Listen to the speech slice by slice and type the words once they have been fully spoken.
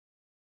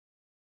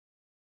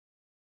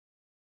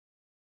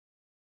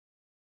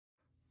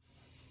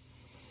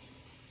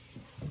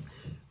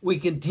We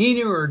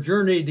continue our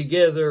journey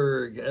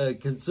together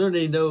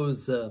concerning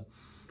those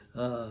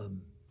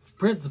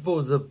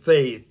principles of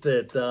faith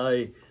that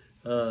I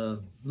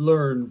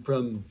learned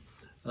from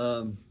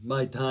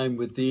my time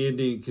with the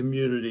Indian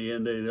community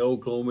and the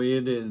Oklahoma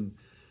Indian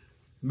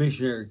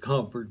Missionary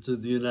Conference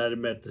of the United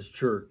Methodist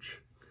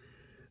Church.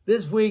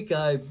 This week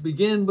I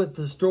begin with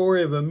the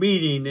story of a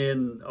meeting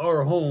in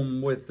our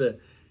home with the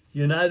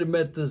United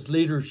Methodist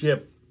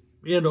leadership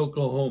in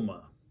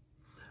Oklahoma,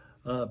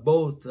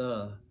 both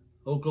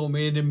Oklahoma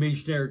Indian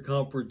Missionary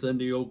Conference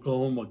and the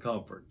Oklahoma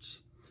Conference.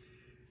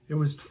 It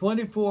was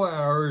 24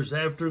 hours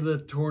after the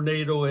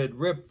tornado had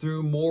ripped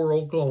through Moore,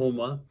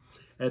 Oklahoma,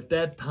 at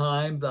that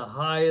time the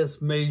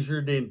highest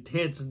measured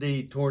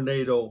intensity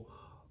tornado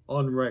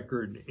on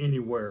record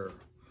anywhere.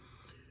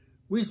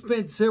 We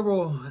spent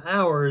several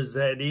hours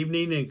that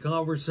evening in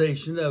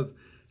conversation of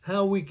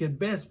how we could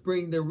best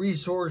bring the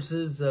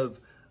resources of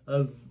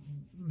the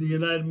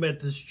United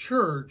Methodist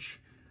Church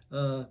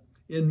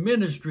in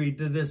ministry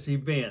to this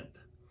event.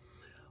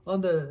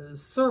 On the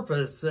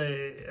surface,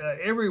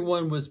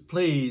 everyone was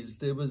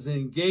pleased. It was an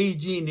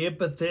engaging,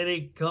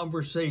 empathetic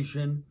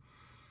conversation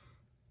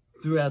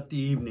throughout the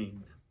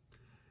evening.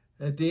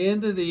 At the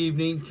end of the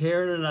evening,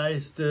 Karen and I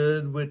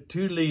stood with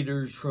two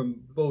leaders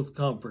from both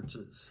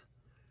conferences.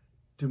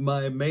 To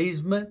my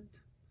amazement,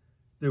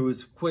 there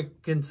was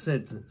quick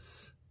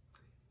consensus.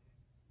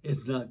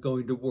 It's not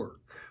going to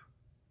work.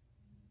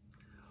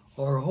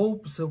 Our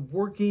hopes of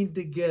working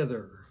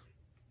together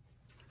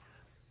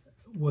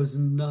was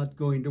not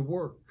going to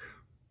work.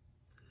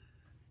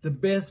 The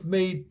best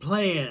made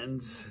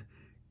plans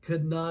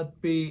could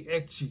not be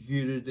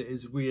executed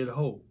as we had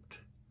hoped.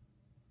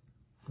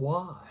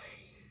 Why?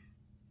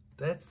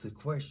 That's the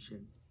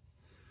question.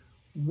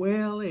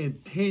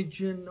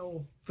 Well-intentioned,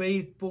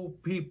 faithful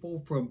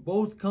people from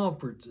both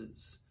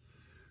conferences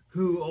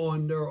who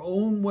on their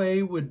own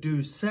way would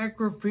do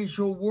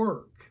sacrificial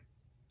work,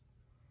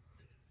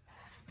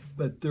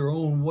 but their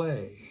own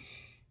way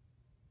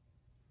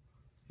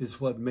is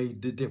what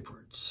made the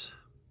difference.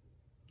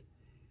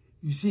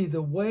 You see,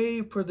 the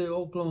way for the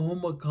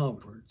Oklahoma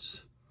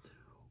Conference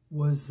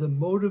was the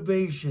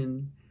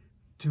motivation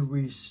to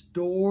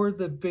restore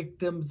the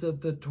victims of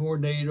the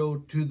tornado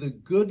to the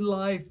good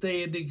life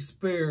they had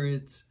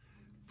experienced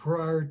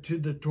prior to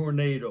the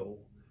tornado.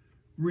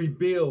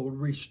 Rebuild,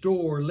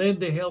 restore,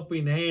 lend a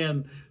helping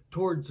hand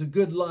towards a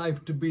good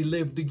life to be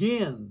lived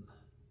again.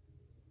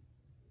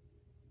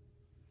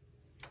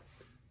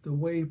 The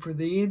way for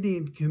the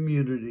Indian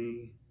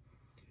community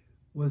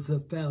was a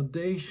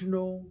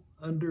foundational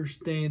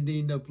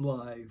understanding of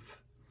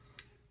life,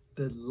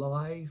 that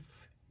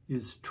life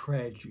is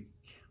tragic.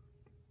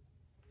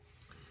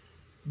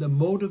 The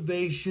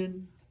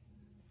motivation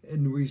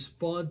in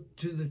response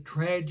to the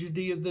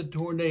tragedy of the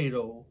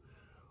tornado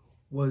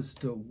was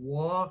to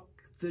walk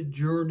the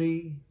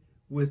journey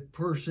with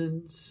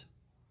persons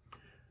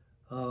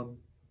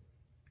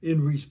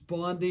in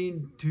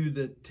responding to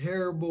the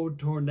terrible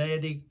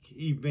tornadic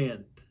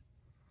event.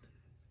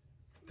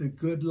 The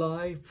good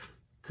life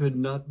could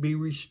not be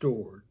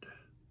restored,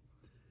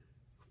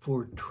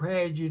 for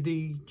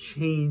tragedy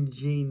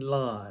changing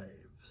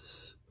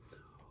lives.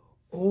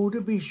 Oh,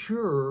 to be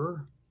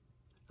sure,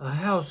 a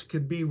house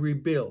could be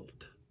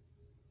rebuilt,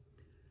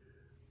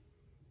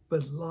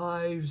 but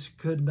lives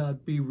could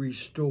not be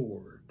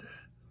restored,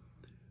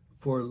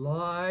 for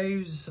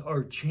lives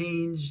are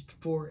changed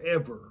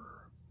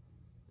forever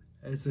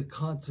as a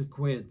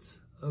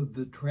consequence of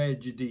the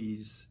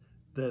tragedies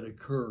that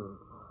occur.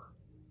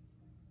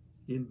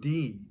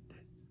 Indeed,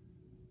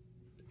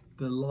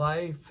 the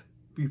life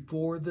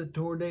before the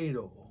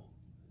tornado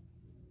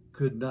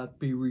could not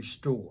be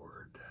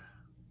restored,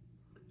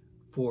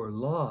 for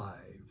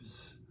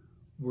lives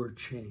were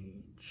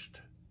changed.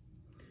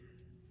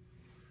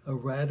 A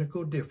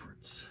radical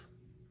difference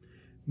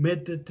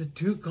meant that the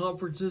two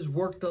conferences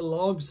worked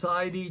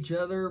alongside each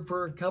other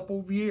for a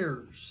couple of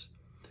years,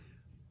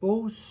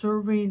 both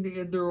serving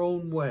in their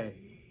own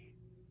way,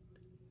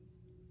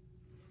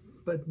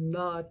 but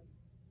not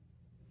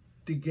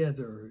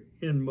together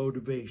in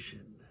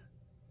motivation.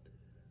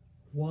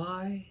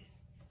 Why?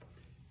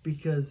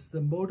 Because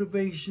the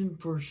motivation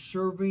for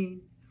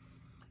serving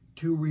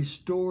to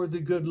restore the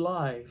good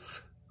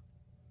life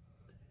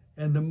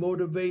and the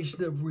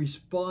motivation of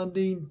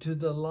responding to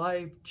the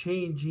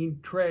life-changing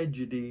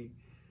tragedy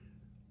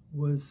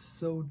was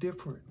so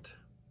different.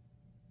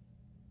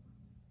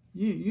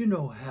 You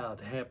know how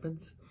it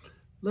happens.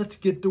 Let's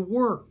get to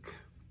work.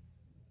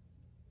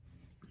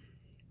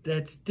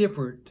 That's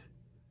different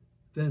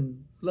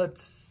than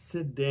let's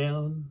sit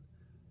down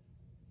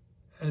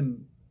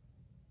and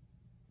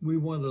we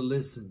want to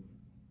listen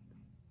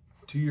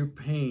to your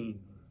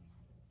pain,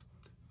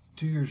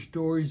 to your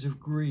stories of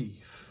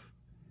grief,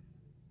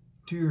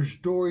 to your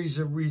stories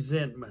of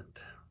resentment.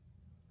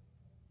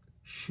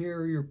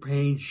 Share your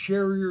pain,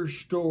 share your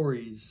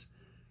stories.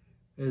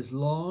 As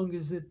long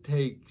as it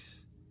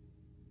takes,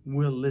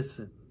 we'll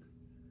listen.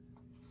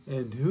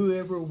 And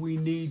whoever we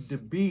need to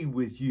be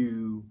with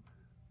you,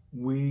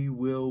 we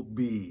will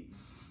be.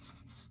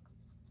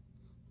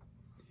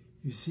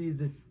 You see,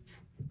 the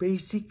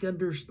basic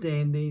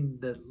understanding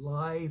that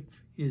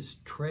life is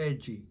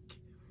tragic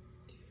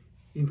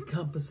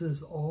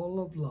encompasses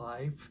all of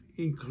life,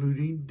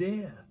 including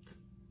death.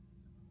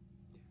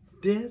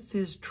 Death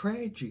is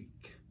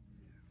tragic.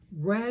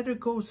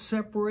 Radical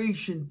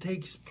separation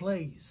takes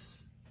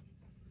place.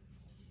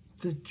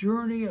 The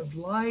journey of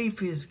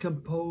life is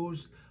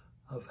composed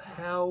of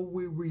how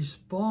we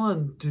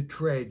respond to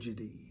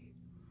tragedy.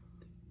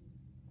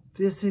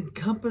 This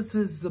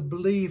encompasses the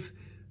belief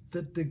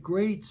that the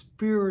Great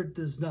Spirit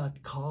does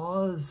not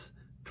cause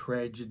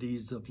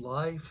tragedies of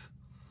life,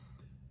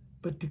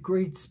 but the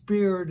Great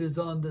Spirit is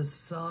on the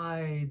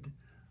side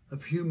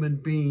of human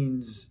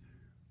beings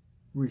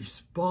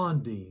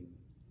responding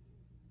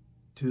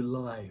to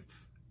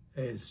life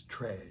as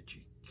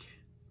tragic.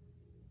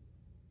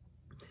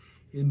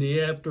 In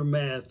the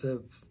aftermath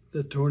of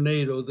the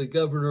tornado, the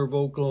governor of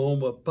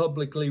Oklahoma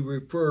publicly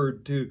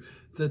referred to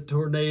the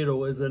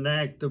tornado as an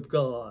act of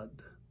God.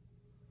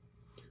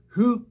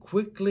 Who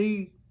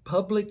quickly,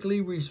 publicly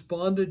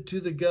responded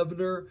to the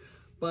governor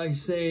by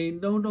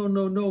saying,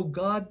 no,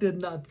 God did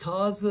not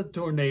cause the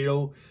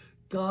tornado.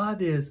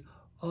 God is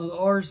on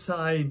our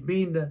side,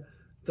 being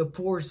the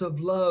force of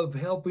love,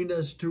 helping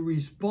us to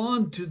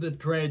respond to the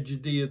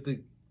tragedy of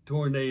the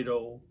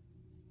tornado.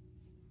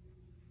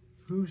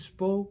 Who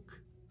spoke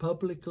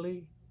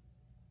publicly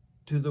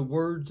to the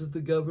words of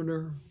the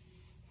governor?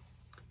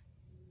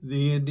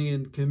 The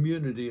Indian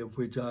community of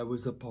which I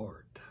was a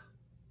part.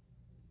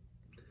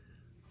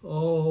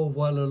 Oh,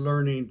 what a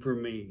learning for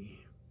me.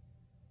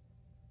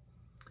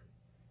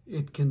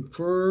 It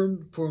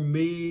confirmed for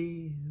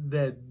me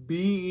that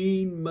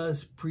being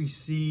must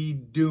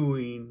precede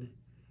doing.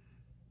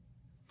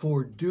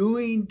 For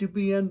doing to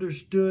be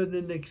understood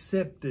and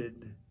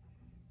accepted,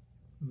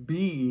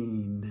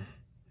 being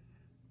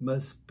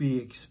must be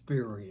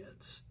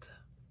experienced.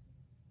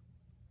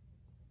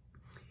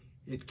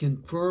 It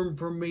confirmed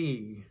for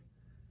me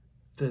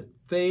that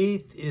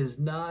faith is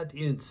not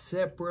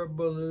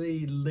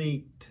inseparably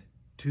linked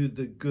to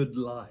the good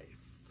life.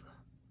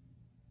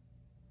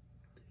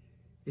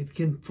 It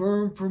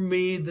confirmed for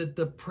me that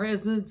the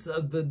presence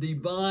of the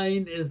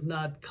divine is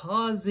not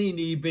causing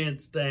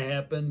events to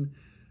happen,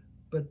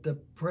 but the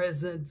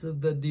presence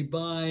of the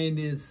divine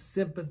is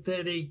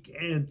sympathetic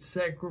and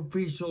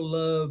sacrificial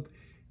love,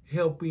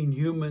 helping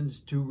humans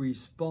to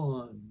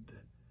respond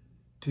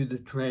to the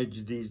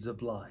tragedies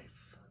of life.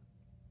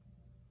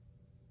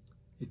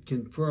 It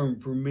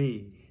confirmed for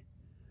me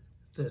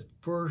that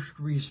first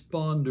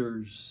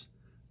responders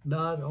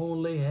not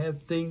only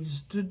have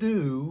things to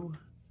do,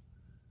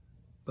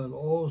 but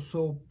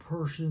also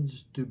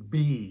persons to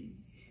be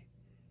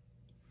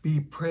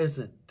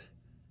present.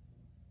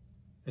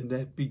 And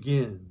that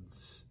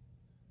begins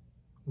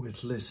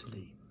with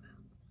listening.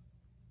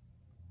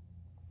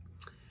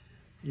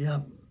 Yeah,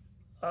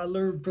 I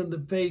learned from the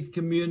faith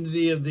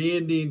community of the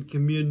Indian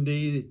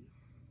community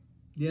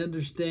the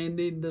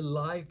understanding that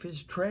life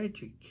is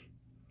tragic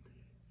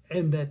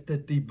and that the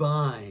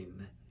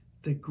divine,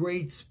 the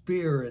Great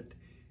Spirit,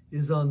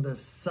 is on the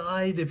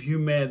side of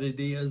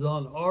humanity, is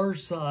on our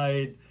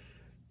side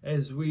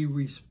as we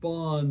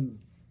respond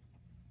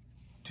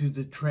to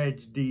the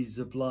tragedies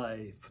of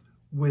life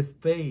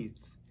with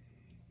faith,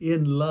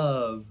 in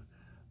love,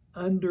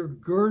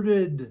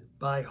 undergirded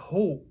by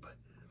hope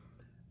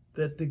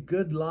that the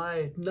good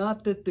life,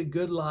 not that the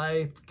good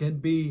life can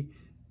be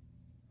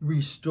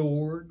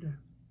restored,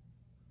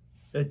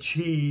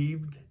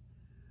 achieved,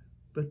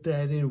 but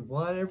that in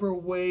whatever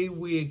way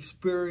we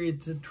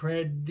experience the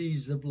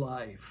tragedies of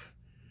life,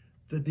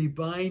 the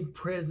divine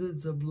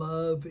presence of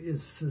love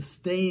is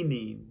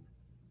sustaining,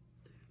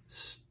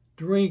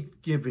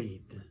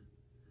 strength-giving,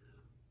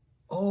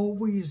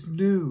 always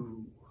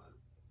new,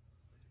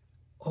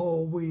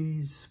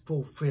 always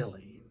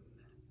fulfilling.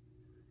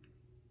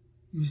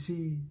 You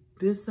see,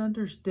 this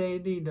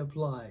understanding of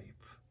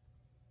life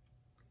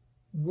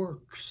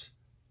works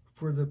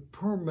for the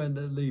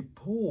permanently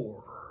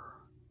poor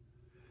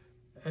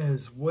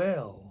as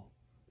well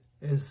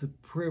as the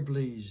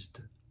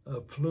privileged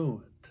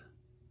affluent.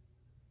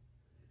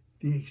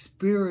 The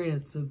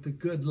experience of the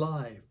good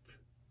life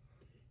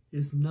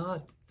is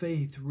not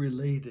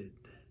faith-related.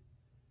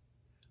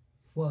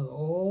 What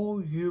all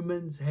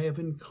humans have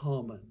in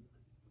common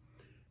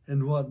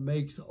and what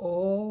makes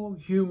all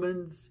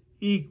humans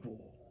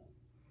equal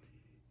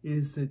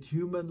is that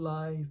human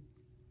life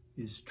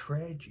is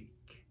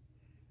tragic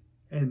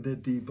and the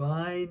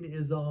divine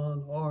is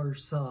on our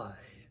side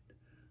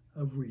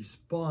of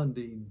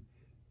responding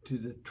to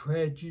the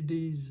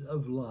tragedies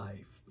of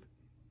life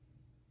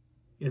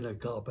in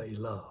agape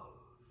love.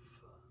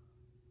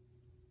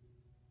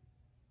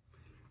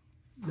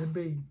 Let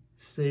me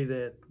say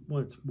that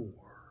once more.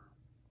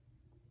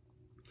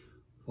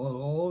 What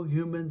all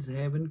humans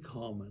have in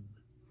common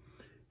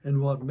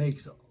and what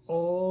makes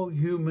all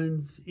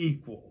humans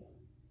equal,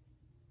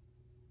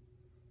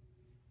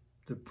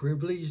 the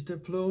privileged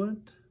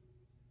affluent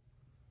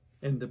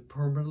and the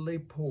permanently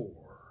poor,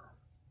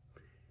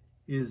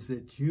 is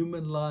that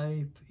human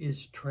life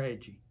is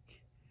tragic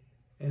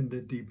and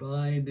the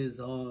divine is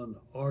on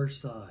our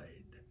side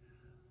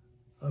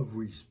of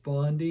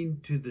responding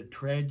to the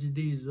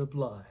tragedies of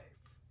life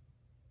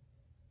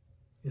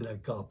in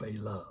agape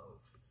love.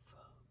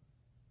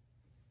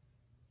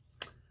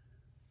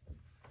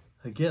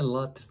 Again, a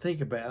lot to think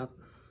about.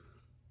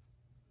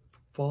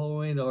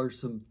 Following are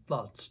some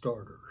thought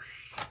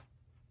starters.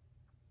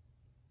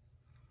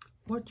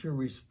 What's your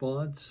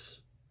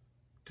response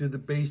to the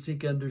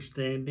basic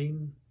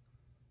understanding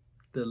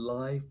that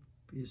life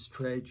is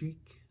tragic?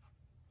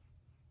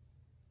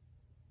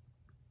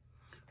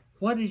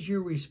 What is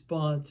your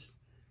response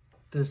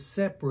to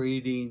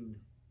separating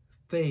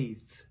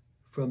faith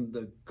from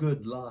the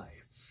good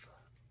life?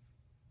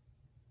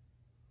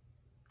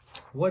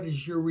 What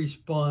is your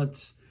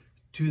response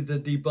to the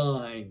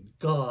divine,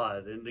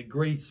 God, and the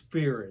Great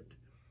Spirit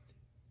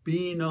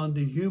being on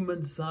the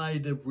human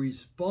side of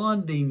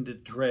responding to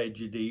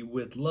tragedy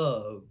with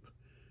love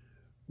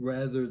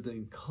rather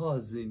than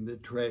causing the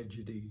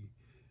tragedy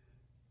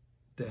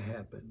to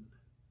happen?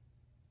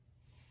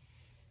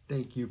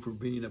 Thank you for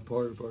being a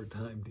part of our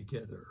time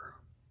together.